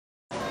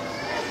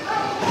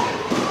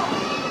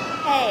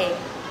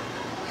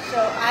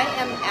I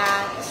am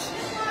at,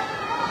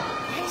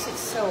 why is it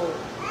so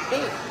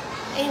big?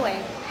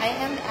 Anyway, I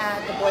am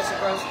at the Boys and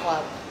Girls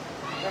Club.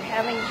 They're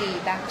having the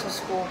back to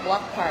school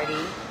block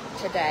party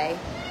today.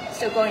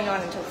 Still going on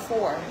until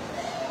 4.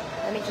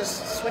 Let me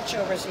just switch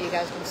over so you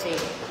guys can see.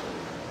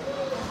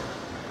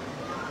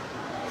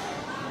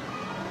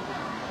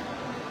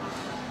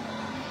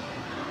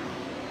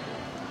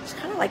 It's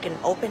kind of like an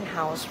open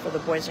house for the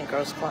Boys and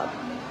Girls Club.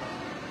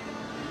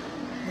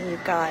 And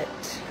you've got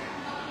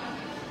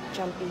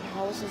jumpy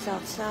houses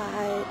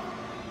outside.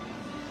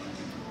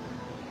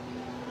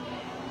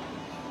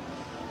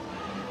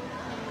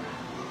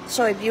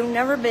 So if you've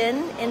never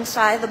been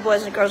inside the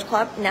Boys and Girls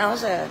Club,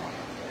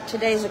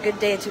 today's a good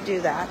day to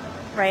do that,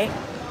 right?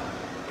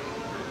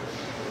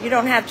 You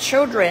don't have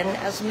children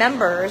as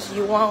members,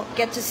 you won't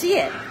get to see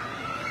it.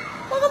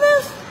 Look at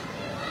this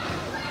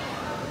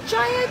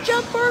giant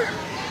jumper.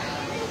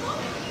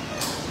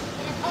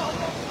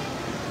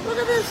 Look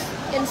at this.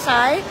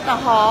 Inside the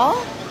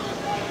hall,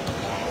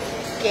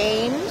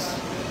 games.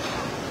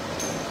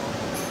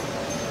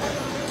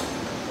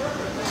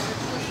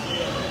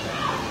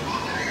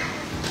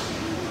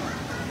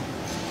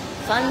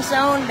 Fun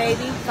zone,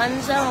 baby,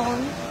 fun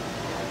zone.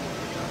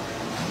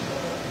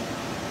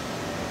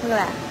 Look at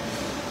that.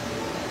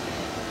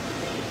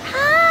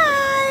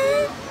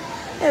 Hi,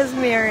 there's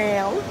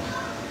Miriam.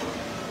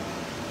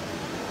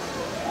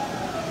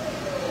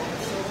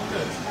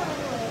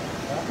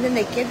 And then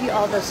they give you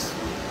all this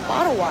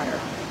bottled water.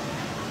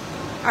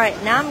 All right,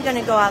 now I'm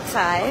gonna go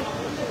outside.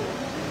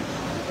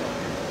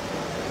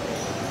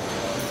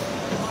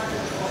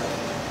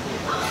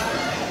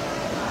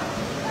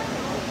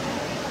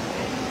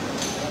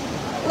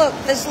 Look,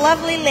 this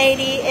lovely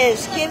lady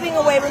is giving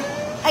away.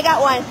 I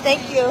got one,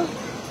 thank you.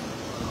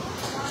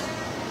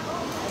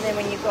 And then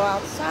when you go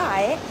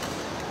outside,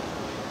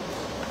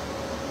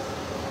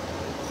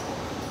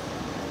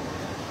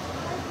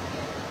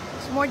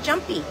 it's more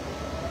jumpy.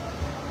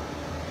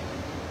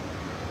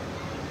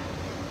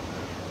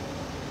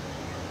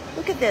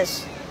 Look at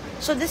this.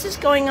 So this is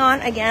going on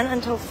again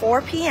until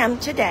 4 p.m.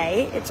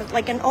 today. It's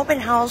like an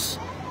open house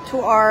to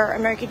our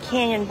American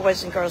Canyon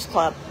Boys and Girls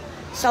Club,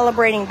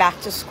 celebrating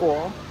back to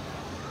school.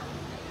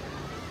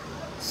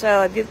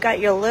 So if you've got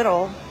your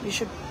little, you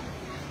should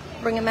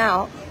bring them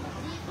out.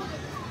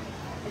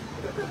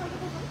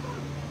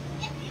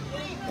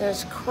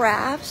 There's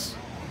crafts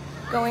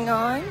going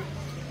on.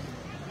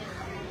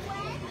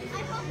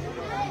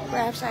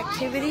 Crafts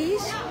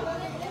activities.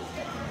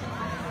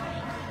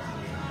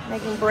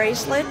 Making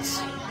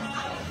bracelets.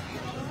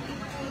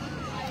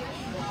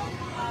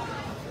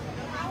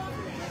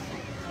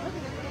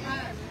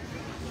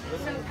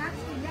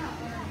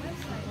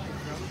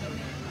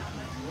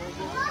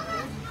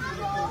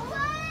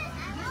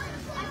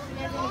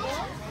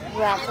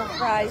 Raffle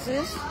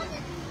prizes.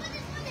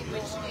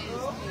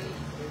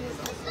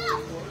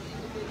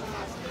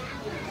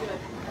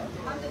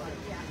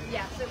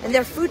 And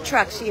there are food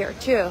trucks here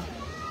too.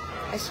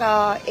 I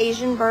saw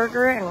Asian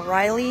Burger and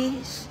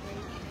Riley's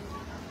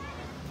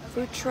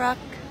food truck.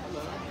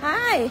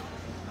 Hi.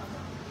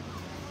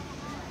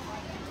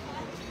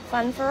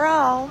 Fun for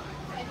all.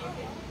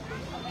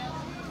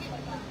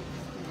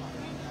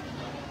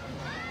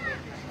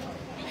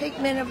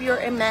 Pigment of your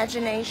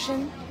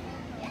imagination.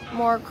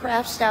 More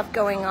craft stuff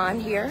going on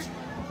here.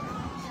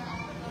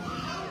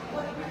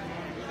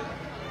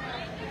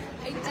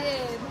 I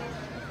did.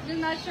 I'm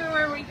not sure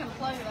where we can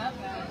plug it up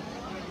at.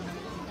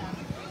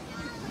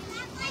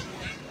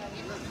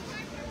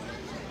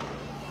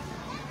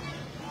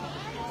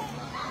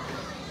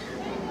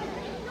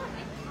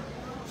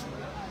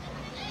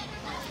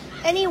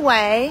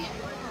 Anyway,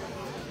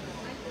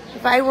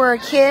 if I were a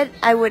kid,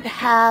 I would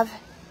have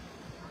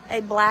a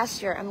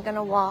blast here. I'm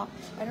gonna walk.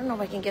 I don't know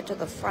if I can get to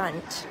the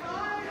front,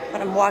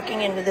 but I'm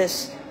walking into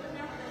this.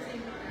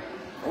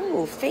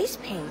 Ooh, face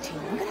painting.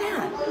 Look at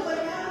that.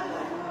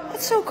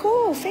 That's so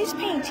cool. Face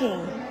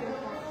painting.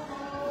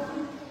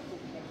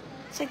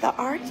 It's like the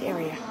art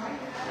area.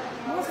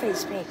 More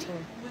face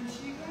painting.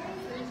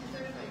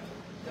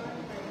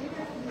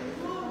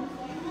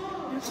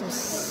 There's some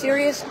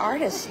serious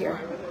artists here.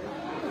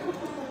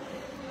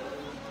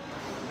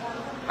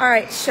 All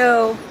right,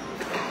 so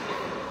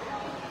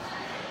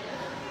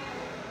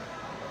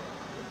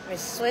let me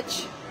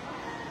switch.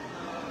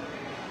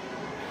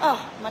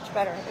 Oh, much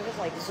better. It was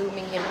like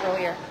zooming in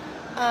earlier.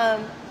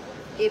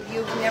 If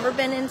you've never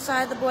been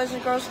inside the Boys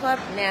and Girls Club,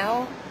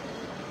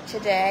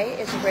 today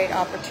is a great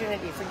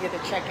opportunity for you to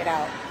check it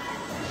out.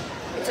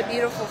 It's a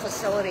beautiful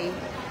facility.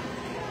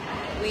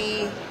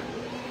 We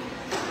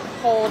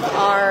hold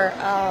our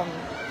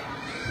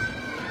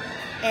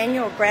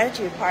annual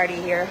gratitude party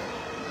here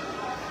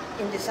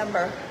in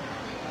December.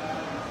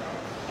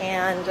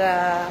 And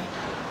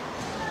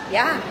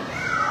yeah,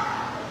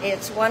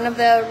 it's one of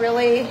our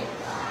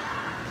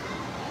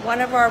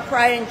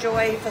pride and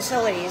joy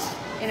facilities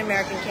in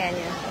American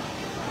Canyon.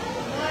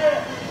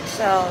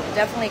 So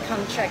definitely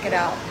come check it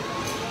out.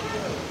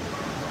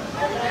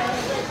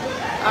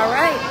 All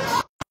right.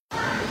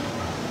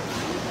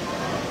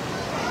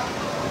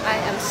 I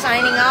am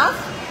signing off.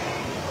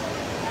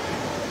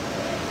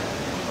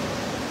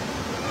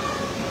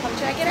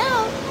 check it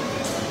out.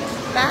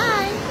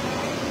 Bye.